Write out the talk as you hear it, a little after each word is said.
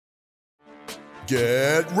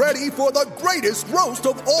Get ready for the greatest roast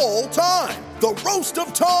of all time, the Roast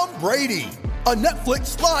of Tom Brady, a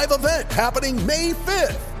Netflix live event happening May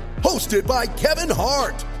 5th. Hosted by Kevin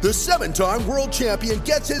Hart, the 7-time world champion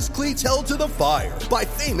gets his cleats held to the fire by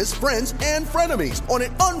famous friends and frenemies on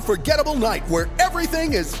an unforgettable night where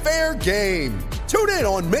everything is fair game. Tune in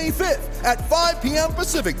on May 5th at 5 p.m.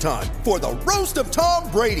 Pacific time for the Roast of Tom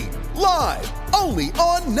Brady, live only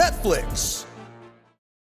on Netflix.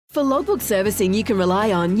 For logbook servicing you can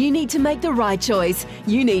rely on, you need to make the right choice.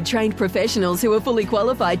 You need trained professionals who are fully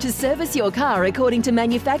qualified to service your car according to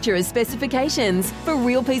manufacturer's specifications. For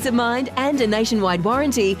real peace of mind and a nationwide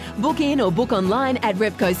warranty, book in or book online at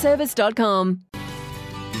repcoservice.com.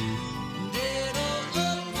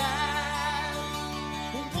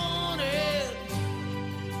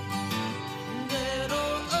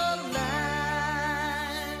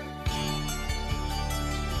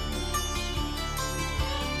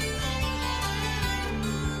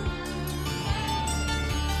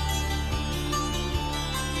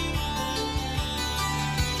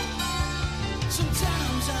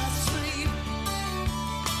 Sometimes I sleep,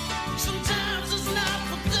 sometimes it's not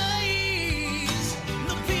for days.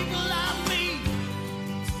 The people I meet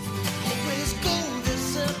always go their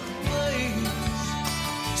separate ways.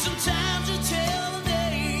 Sometimes you tell the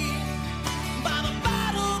day by the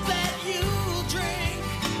bottle that you drink.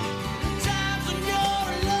 Times when you're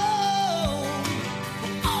alone,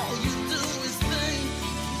 all you do is think.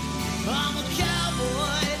 I'm a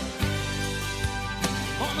cowboy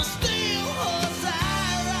on a steel horse.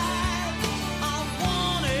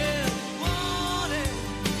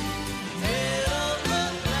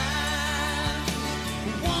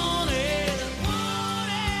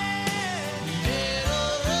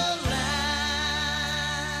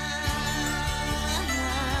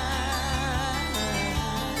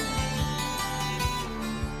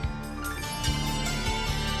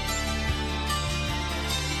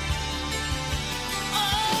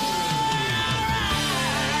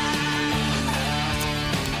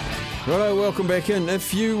 Righto, welcome back in.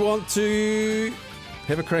 If you want to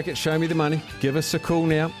have a crack at Show Me the Money, give us a call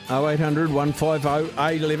now. 0800 150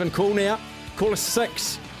 811. Call now. Caller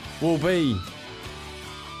 6 will be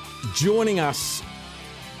joining us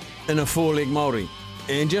in a 4-leg multi.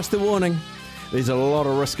 And just a warning, there's a lot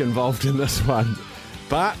of risk involved in this one.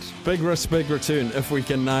 But big risk, big return if we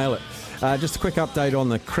can nail it. Just a quick update on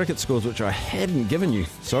the cricket scores, which I hadn't given you.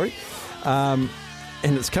 Sorry. And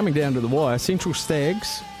it's coming down to the wire. Central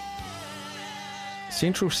Stags,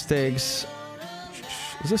 is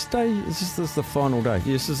this the final day?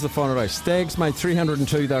 Yes, this is the final day. Stags made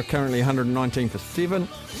 302. They're currently 119 for 7.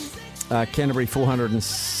 Canterbury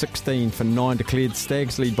 416 for 9 declared.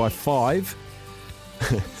 Stags lead by 5,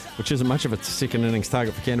 which isn't much of a second innings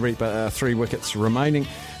target for Canterbury, but 3 wickets remaining.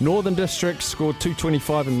 Northern Districts scored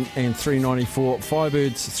 225 and 394.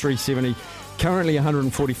 Firebirds 370. Currently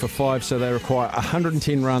 140 for 5, so they require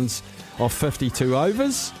 110 runs off 52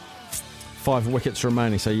 overs. 5 wickets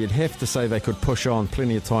remaining, so you'd have to say they could push on.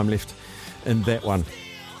 Plenty of time left in that one.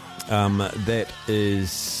 That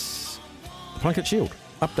is the Plunket Shield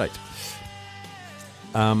update.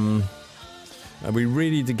 Are we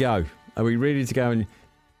ready to go? Are we ready to go and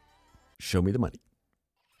show me the money?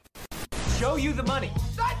 Show you the money.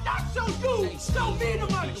 Not show you. Show me the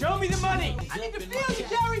money. Show me the money. I need to feel you,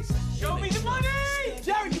 Jerry. Show me the money.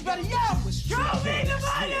 Jerry, you better yell. Show me the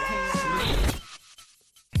money.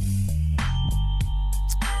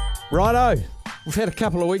 Righto, we've had a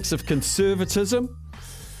couple of weeks of conservatism.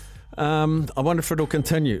 I wonder if it'll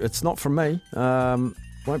continue. It's not from me.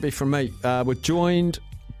 Won't be from me. We're joined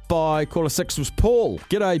by caller 6 was Paul.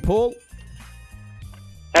 G'day, Paul.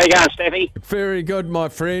 How you going, Steffi? Very good, my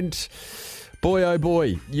friend. Boy, oh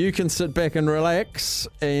boy, you can sit back and relax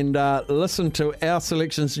and listen to our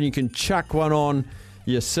selections, and you can chuck one on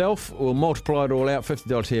yourself. We'll multiply it all out. $50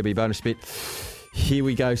 TRB bonus bet. Here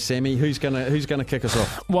we go, Sammy. Who's gonna kick us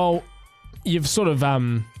off? Well, you've sort of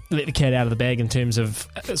let the cat out of the bag in terms of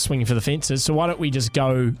swinging for the fences. So why don't we just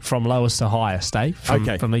go from lowest to highest, Dave?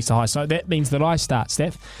 From least to highest. So that means that I start,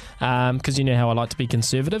 Steph, because you know how I like to be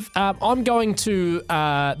conservative. I'm going to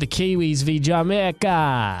the Kiwis v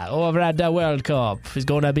Jamaica over at the World Cup. It's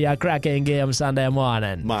going to be a cracking game Sunday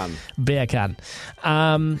morning. Man. Bearcan.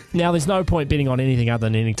 Now, there's no point betting on anything other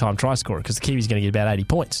than anytime try scorer because the Kiwis are going to get about 80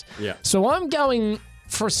 points. Yeah. So I'm going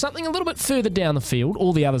for something a little bit further down the field.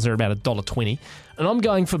 All the others are about $1.20. And I'm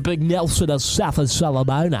going for Big Nelson of South of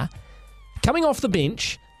Solomona. Coming off the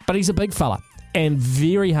bench, but he's a big fella. and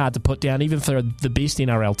very hard to put down, even for the best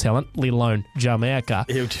NRL talent, let alone Jamaica.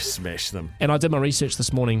 He'll just smash them. And I did my research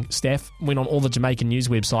this morning, Steph, went on all the Jamaican news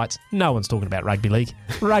websites. No one's talking about rugby league.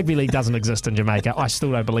 Rugby league doesn't exist in Jamaica. I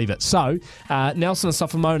still don't believe it. So, Nelson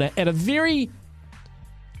Asafamona at a very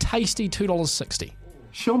tasty $2.60.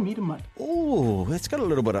 Show me the money. Oh, that's got a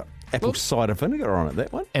little bit of apple cider vinegar on it,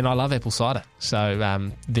 that one. And I love apple cider,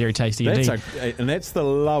 so very tasty indeed. And that's the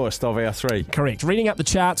lowest of our three. Correct. Reading up the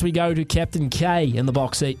charts, we go to Captain K in the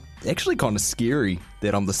box seat. Actually kind of scary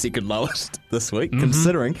that I'm the second lowest this week,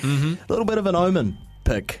 considering a little bit of an omen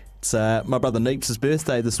pick. It's my brother Neep's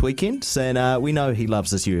birthday this weekend, and we know he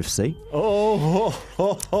loves his UFC.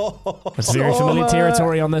 It's very familiar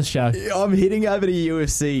territory on this show. I'm heading over to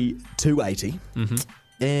UFC 280,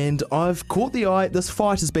 and I've caught the eye. This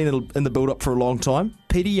fight has been in the build-up for a long time.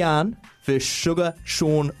 Peter Yan versus Sugar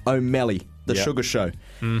Sean O'Malley, the Sugar Show.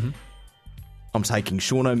 I'm taking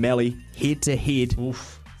Sean O'Malley head-to-head,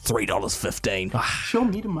 $3.15. Show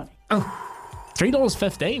me the money.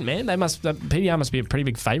 $3.15, man. PDR must be a pretty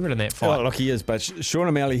big favourite in that fight. Oh, look, he is. But Sean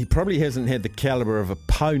O'Malley, he probably hasn't had the calibre of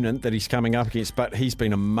opponent that he's coming up against, but he's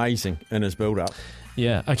been amazing in his build-up.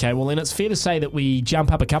 Yeah, okay. Well, then it's fair to say that we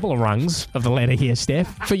jump up a couple of rungs of the ladder here,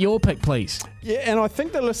 Steph. For your pick, please. Yeah, and I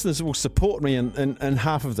think the listeners will support me in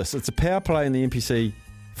half of this. It's a power play in the NPC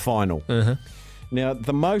final. Now,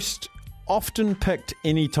 the most often picked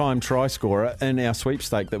anytime try scorer in our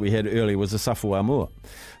sweepstake that we had earlier was Asafo Aumua.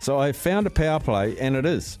 So I found a power play, and it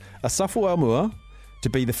is Asafo Aumua to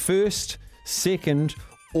be the first, second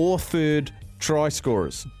or third try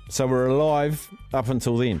scorers. So we're alive up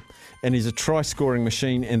until then. And he's a try scoring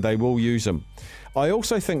machine, and they will use him. I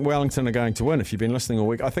also think Wellington are going to win. If you've been listening all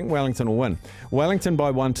week, I think Wellington will win. Wellington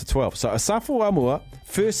by 1-12. So Asafo Aumua,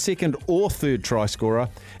 first, second or third try scorer,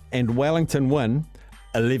 and Wellington win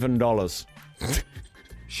 $11.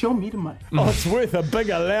 Show me the money. Oh, it's worth a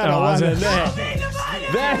bigger, louder one than that.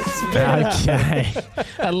 That's better. Okay.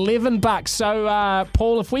 $11. So,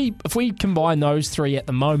 Paul, if we combine those three at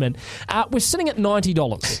the moment, we're sitting at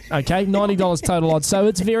 $90. Okay, $90 total odds. So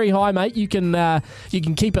it's very high, mate. You can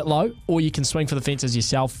keep it low, or you can swing for the fences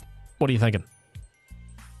yourself. What are you thinking?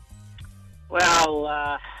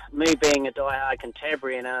 Well, me being a diehard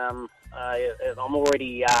Cantabrian, I'm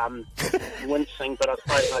already wincing, but I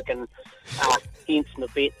suppose I can hence my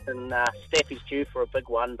bets, and Staffy's due for a big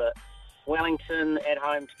one, but Wellington at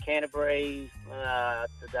home to Canterbury, nah,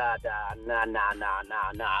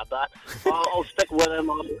 but I'll stick with him.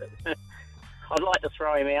 I'd like to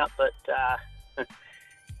throw him out, but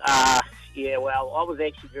yeah, well, I was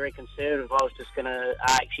actually very conservative. I was just going to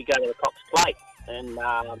actually go to the Cox Plate in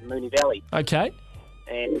Moonee Valley. Okay.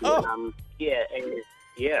 And so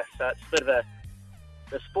it's a bit of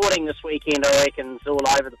the sporting this weekend, I reckon, is all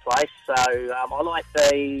over the place. So I like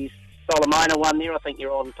the Solomona one there. I think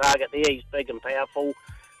you're on target there. He's big and powerful.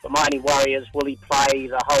 But my only worry is, will he play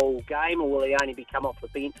the whole game, or will he only be come off the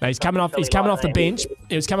bench? No, he's coming off the bench.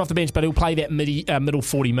 He was coming off the bench, but he'll play that middle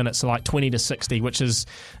 40 minutes, so like 20 to 60, which is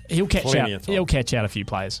he'll catch out a few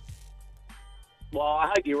players. Well, I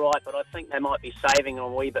hope you're right, but I think they might be saving a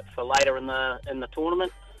wee bit for later in the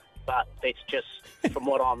tournament. But that's just from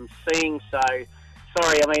what I'm seeing. So,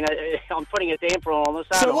 sorry, I mean, I'm putting a damper on this.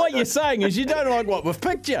 So what you're saying is you don't like what we've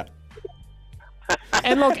picked you.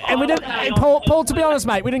 And look, and we didn't, Paul, to be honest,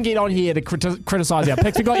 mate, we didn't get on here to criticise our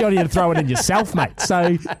picks. We got you on here to throw it in yourself, mate.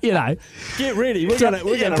 So, you know. Get ready. We're going to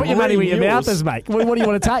put your money where your mouth is, mate. What do you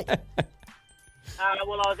want to take?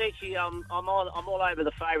 Well, I was actually I'm all over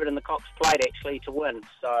the favourite in the Cox Plate actually to win.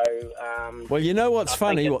 So well, you know what's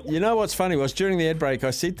funny? You know what's funny was during the ad break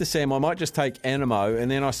I said to Sam I might just take Animo,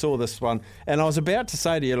 and then I saw this one, and I was about to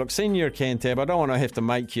say to you, look, seeing you're a Cantab, I don't want to have to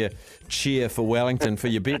make you cheer for Wellington for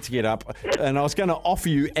your bet to get up, and I was going to offer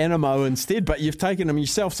you Animo instead, but you've taken them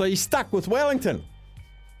yourself, so you're stuck with Wellington.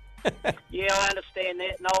 Yeah, I understand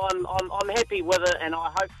that. No, I'm happy with it, and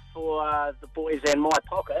I hope for the boys and my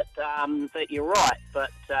pocket that you're right.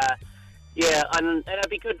 But yeah, and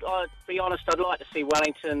it'd be good. To be honest, I'd like to see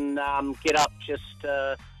Wellington get up just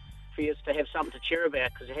for us to have something to cheer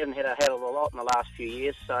about, because they haven't had a hell of a lot in the last few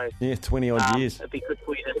years. So yeah, 20 odd years. It'd be good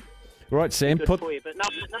for you. Right, Sam. For you. But no,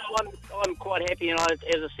 I'm quite happy, and as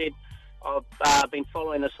I said, I've been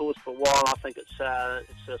following this horse for a while. I think it's a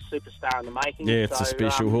superstar in the making. Yeah, it's a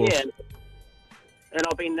special horse. Yeah, and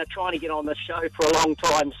I've been trying to get on this show for a long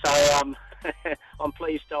time, so I'm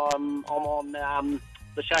pleased I'm on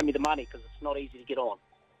the Show Me the Money, because it's not easy to get on.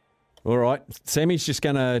 All right, Sammy's just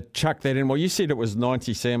going to chuck that in. Well, you said it was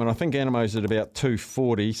 90, Sam, and I think Animo's at about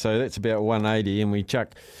 240, so that's about 180, and we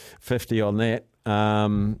chuck 50 on that.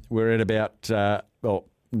 We're at about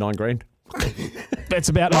 $9,000. It's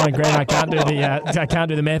about $9,000. I can't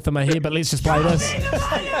do the math in my head, but let's just play this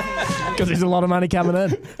because there's a lot of money coming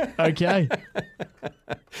in. Okay.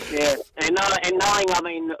 Yeah, and knowing, I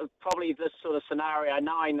mean, probably this sort of scenario,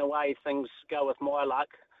 knowing the way things go with my luck,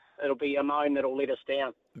 it'll be a moan that'll let us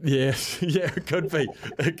down. Yes, yeah, it could be.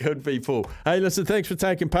 It could be, Paul. Hey, listen, thanks for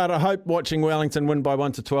taking part. I hope watching Wellington win by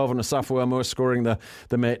 1-12 and Asafa Moore scoring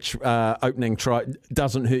the match opening try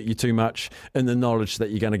doesn't hurt you too much in the knowledge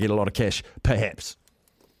that you're going to get a lot of cash, perhaps.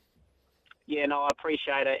 Yeah, no, I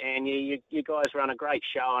appreciate it, and you guys run a great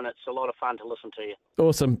show, and it's a lot of fun to listen to you.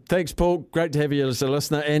 Awesome. Thanks, Paul. Great to have you as a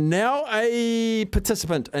listener. And now a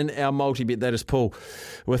participant in our multi-bet. That is Paul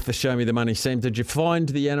with the Show Me the Money. Sam, did you find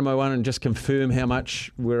the Animo one and just confirm how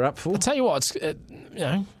much we're up for? I'll tell you what,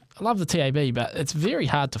 I love the TAB, but it's very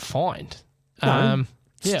hard to find.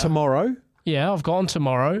 It's tomorrow. Yeah, I've gone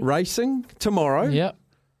tomorrow. Racing tomorrow. Yep.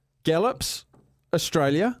 Gallops,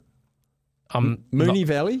 Australia. Moonee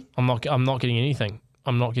Valley. I'm not getting anything.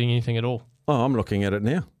 I'm not getting anything at all. Oh, I'm looking at it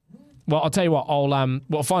now. Well, I'll tell you what.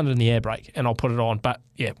 I'll find it in the air break and I'll put it on. But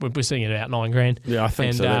yeah, we're seeing it about $9,000. Yeah, I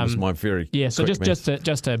think so. That was my very So just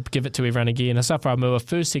to give it to everyone again, Asafa Moore,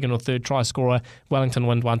 first, second, or third try scorer. Wellington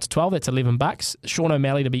win 1-12. That's $11. Sean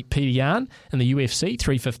O'Malley to beat Peter Yarn in the UFC,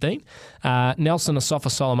 $3.15. Nelson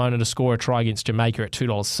Asafa Solomona to score a try against Jamaica at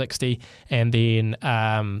 $2.60, and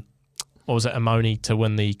then what was it? Amoni to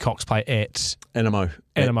win the Cox Plate at Animo,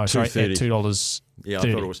 at $2. Yeah, I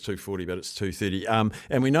thought it was $2.40, but it's $2.30.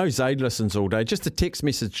 And we know Zaid listens all day. Just a text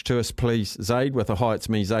message to us, please, Zaid, with a hi, it's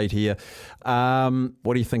me, Zaid here.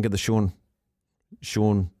 What do you think of the Sean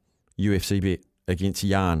UFC bet against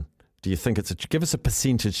Yarn? Do you think give us a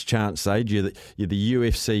percentage chance, Zaid? You're the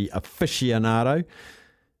UFC aficionado.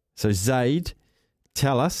 So Zaid,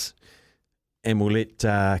 tell us, and we'll let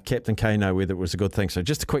Captain K know whether it was a good thing. So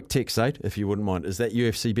just a quick text, Zaid, if you wouldn't mind. Is that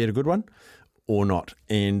UFC bet a good one or not?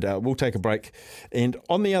 And we'll take a break. And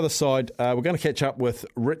on the other side, we're going to catch up with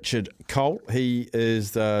Richard Cole. He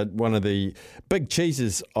is one of the big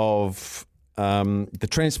cheeses of the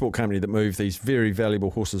transport company that move these very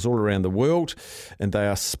valuable horses all around the world. And they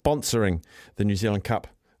are sponsoring the New Zealand Cup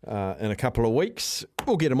in a couple of weeks.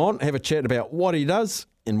 We'll get him on, have a chat about what he does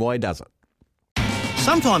and why he does it.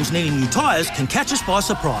 Sometimes needing new tyres can catch us by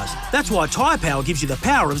surprise. That's why Tyre Power gives you the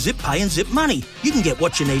power of Zip Pay and Zip Money. You can get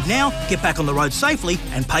what you need now, get back on the road safely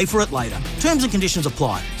and pay for it later. Terms and conditions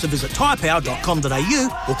apply. So visit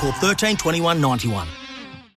tyrepower.com.au or call 13 21 91.